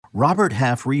Robert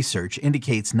Half research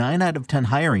indicates 9 out of 10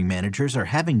 hiring managers are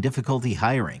having difficulty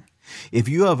hiring. If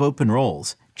you have open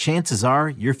roles, chances are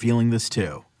you're feeling this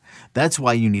too. That's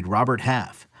why you need Robert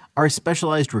Half. Our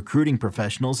specialized recruiting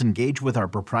professionals engage with our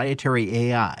proprietary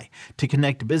AI to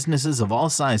connect businesses of all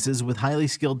sizes with highly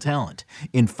skilled talent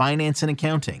in finance and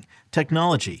accounting,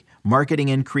 technology, marketing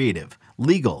and creative,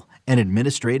 legal, and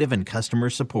administrative and customer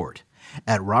support.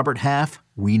 At Robert Half,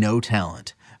 we know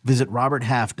talent. Visit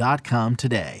roberthalf.com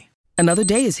today. Another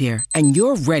day is here, and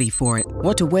you're ready for it.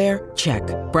 What to wear? Check.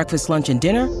 Breakfast, lunch, and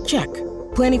dinner? Check.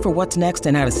 Planning for what's next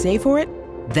and how to save for it?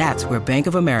 That's where Bank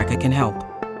of America can help.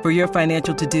 For your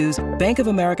financial to-dos, Bank of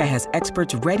America has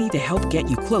experts ready to help get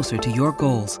you closer to your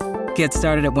goals. Get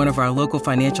started at one of our local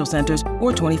financial centers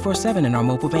or 24/7 in our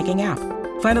mobile banking app.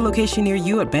 Find a location near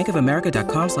you at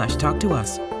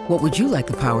bankofamerica.com/talktous. What would you like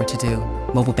the power to do?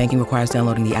 Mobile banking requires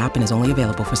downloading the app and is only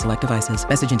available for select devices.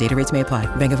 Message and data rates may apply.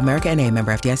 Bank of America N.A.,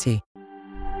 member FDIC.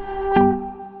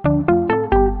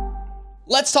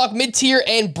 Let's talk mid-tier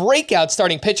and breakout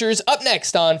starting pitchers up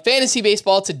next on Fantasy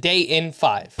Baseball Today in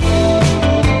 5.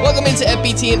 Welcome into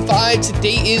FBT in 5.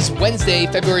 Today is Wednesday,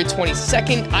 February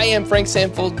 22nd. I am Frank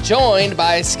Sanford, joined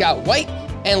by Scott White.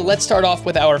 And let's start off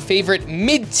with our favorite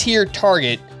mid-tier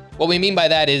target. What we mean by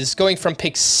that is going from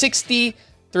pick 60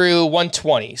 through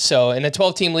 120. So in a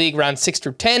 12-team league, round 6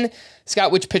 through 10.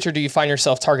 Scott, which pitcher do you find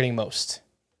yourself targeting most?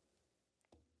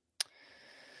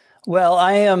 Well,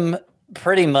 I am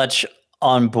pretty much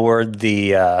on board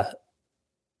the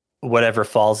whatever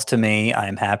falls to me,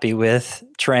 I'm happy with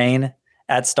train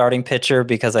at starting pitcher,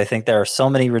 because I think there are so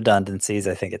many redundancies.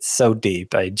 I think it's so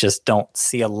deep. I just don't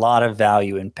see a lot of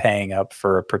value in paying up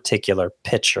for a particular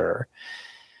pitcher.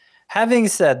 Having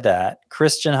said that,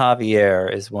 Christian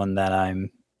Javier is one that I'm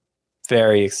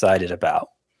very excited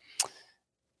about,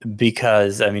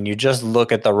 because, I mean, you just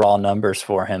look at the raw numbers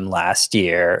for him last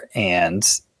year, and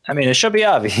I mean, it should be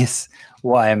obvious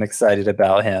why I'm excited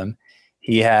about him.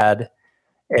 He had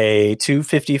a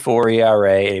 2.54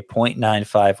 ERA, a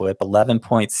 .95 WHIP,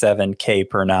 11.7 K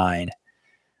per 9.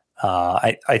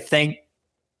 I think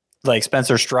like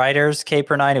Spencer Strider's K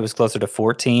per 9, it was closer to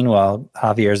 14, while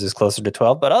Javier's is closer to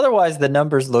 12. But otherwise, the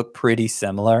numbers look pretty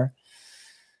similar.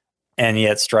 And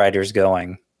yet Strider's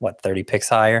going, 30 picks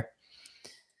higher?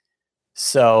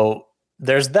 So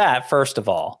there's that, first of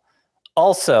all.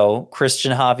 Also,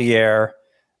 Christian Javier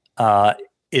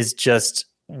is just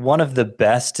one of the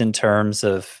best in terms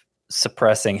of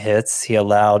suppressing hits. He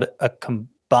allowed a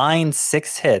combined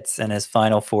 6 hits in his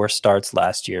final 4 starts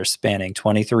last year, spanning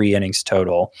 23 innings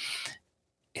total.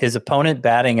 His opponent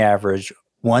batting average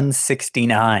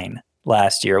 169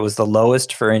 last year. It was the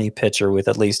lowest for any pitcher with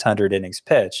at least 100 innings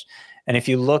pitched. And if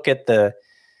you look at the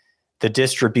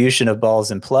distribution of balls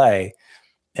in play,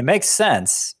 it makes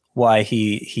sense why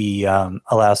he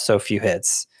allows so few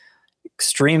hits.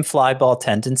 Extreme fly ball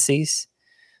tendencies.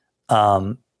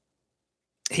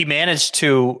 He managed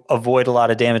to avoid a lot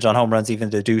of damage on home runs even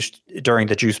during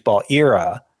the juice ball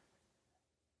era.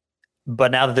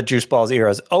 But now that the juice balls era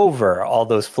is over, all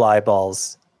those fly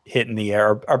balls hit in the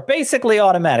air are basically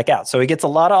automatic outs. So he gets a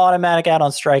lot of automatic out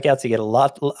on strikeouts. He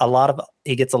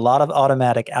gets a lot of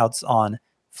automatic outs on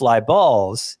fly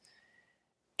balls,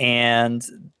 and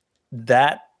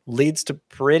that leads to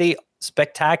pretty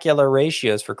spectacular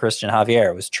ratios for Christian Javier.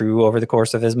 It was true over the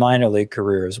course of his minor league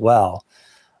career as well.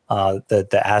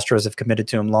 The Astros have committed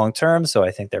to him long term, so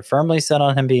I think they're firmly set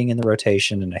on him being in the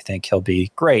rotation, and I think he'll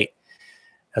be great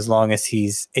as long as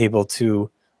he's able to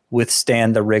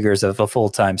withstand the rigors of a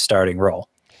full-time starting role.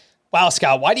 Wow,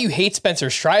 Scott, why do you hate Spencer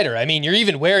Strider? I mean, you're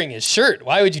even wearing his shirt.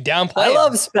 Why would you downplay him? I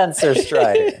love Spencer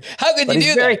Strider. How could you do that?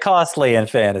 He's very costly in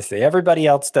fantasy. Everybody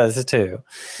else does too.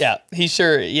 Yeah, he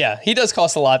does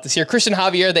cost a lot this year. Christian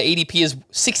Javier, the ADP is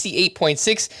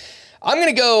 68.6. I'm going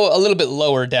to go a little bit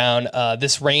lower down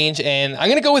this range, and I'm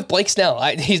going to go with Blake Snell.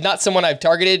 He's not someone I've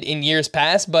targeted in years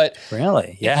past, but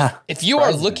really, yeah. If you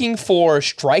are looking for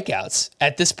strikeouts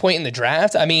at this point in the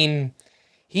draft, I mean,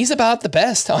 he's about the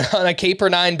best on a K per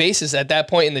 9 basis at that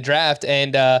point in the draft.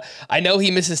 And I know he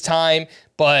misses time,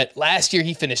 but last year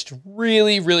he finished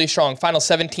really, really strong. Final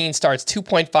 17 starts,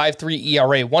 2.53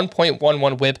 ERA,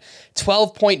 1.11 WHIP,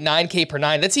 12.9 K per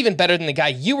 9. That's even better than the guy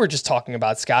you were just talking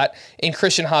about, Scott, in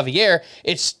Christian Javier.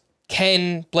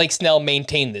 Can Blake Snell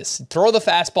maintain this? Throw the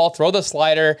fastball, throw the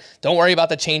slider. Don't worry about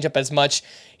the changeup as much.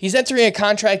 He's entering a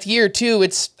contract year too.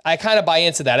 I kind of buy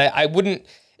into that. It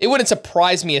wouldn't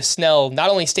surprise me if Snell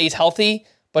not only stays healthy,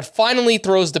 but finally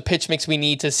throws the pitch mix we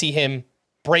need to see him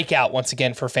break out once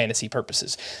again for fantasy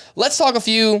purposes. Let's talk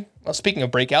speaking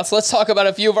of breakouts, let's talk about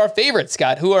a few of our favorites,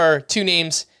 Scott. Who are 2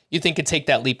 names you think could take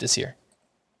that leap this year?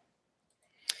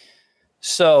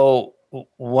 So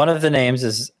one of the names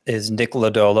is Nick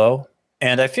Lodolo,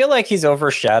 and I feel like he's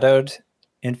overshadowed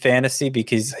in fantasy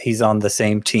because he's on the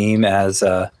same team as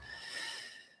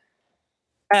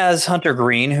Hunter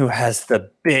Green, who has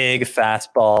the big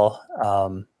fastball,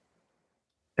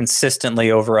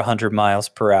 consistently over 100 miles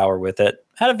per hour with it.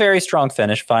 Had a very strong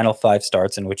finish, final 5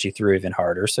 starts in which he threw even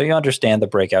harder. So you understand the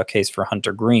breakout case for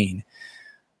Hunter Green.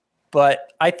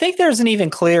 But I think there's an even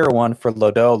clearer one for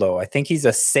Lodolo. I think he's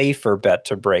a safer bet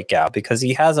to break out because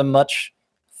he has a much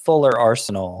fuller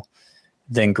arsenal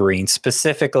than Green.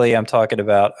 Specifically, I'm talking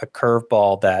about a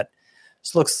curveball that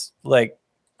just looks like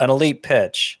an elite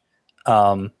pitch.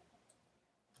 Tons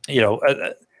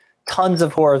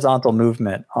of horizontal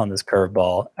movement on this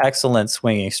curveball, excellent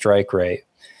swinging strike rate.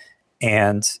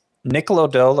 And Nick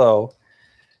Lodolo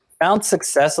found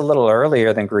success a little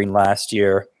earlier than Green last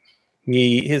year.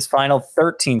 His final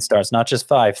 13 starts, not just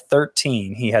 5,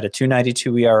 13. He had a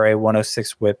 2.92 ERA,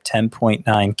 106 WHIP,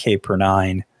 10.9 K per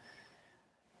 9.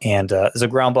 And as a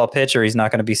ground ball pitcher, he's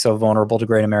not going to be so vulnerable to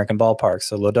Great American Ballpark.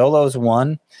 So Lodolo's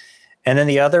one. And then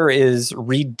the other is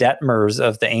Reed Detmers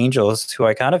of the Angels, who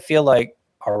I kind of feel like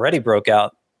already broke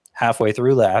out halfway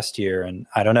through last year. And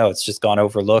I don't know, it's just gone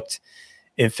overlooked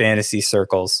in fantasy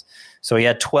circles. So he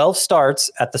had 12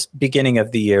 starts at the beginning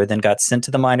of the year, then got sent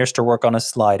to the minors to work on a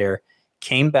slider,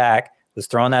 came back, was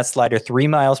throwing that slider 3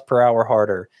 miles per hour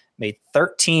harder, made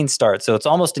 13 starts. So it's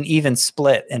almost an even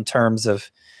split in terms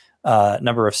of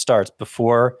number of starts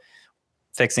before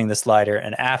fixing the slider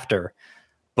and after.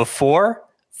 Before,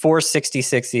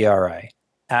 4.66 ERA.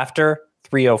 After,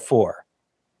 3.04.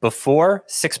 Before,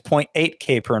 6.8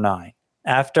 K per 9.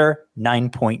 After,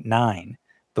 9.9.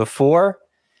 Before,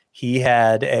 he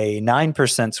had a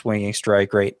 9% swinging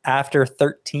strike rate. After,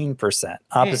 13%.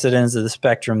 Opposite ends of the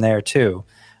spectrum there, too.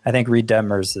 I think Reed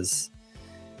Detmers is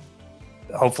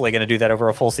hopefully going to do that over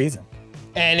a full season.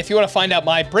 And if you want to find out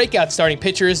my breakout starting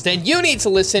pitchers, then you need to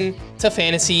listen to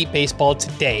Fantasy Baseball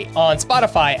Today on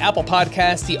Spotify, Apple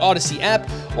Podcasts, the Odyssey app,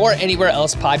 or anywhere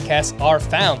else podcasts are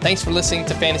found. Thanks for listening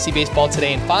to Fantasy Baseball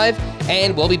Today in 5,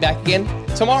 and we'll be back again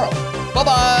tomorrow.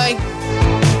 Bye-bye.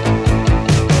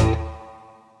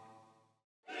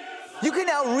 You can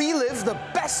now relive the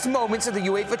best moments of the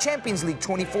UEFA Champions League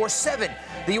 24/7.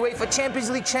 The UEFA Champions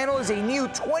League channel is a new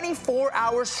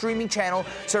 24-hour streaming channel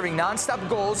serving non-stop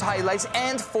goals, highlights,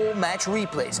 and full match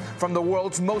replays from the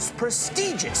world's most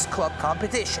prestigious club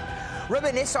competition.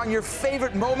 Reminisce on your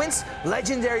favorite moments,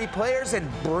 legendary players, and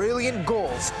brilliant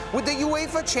goals with the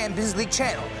UEFA Champions League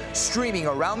channel, streaming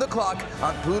around the clock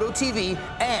on Pluto TV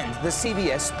and the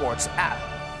CBS Sports app.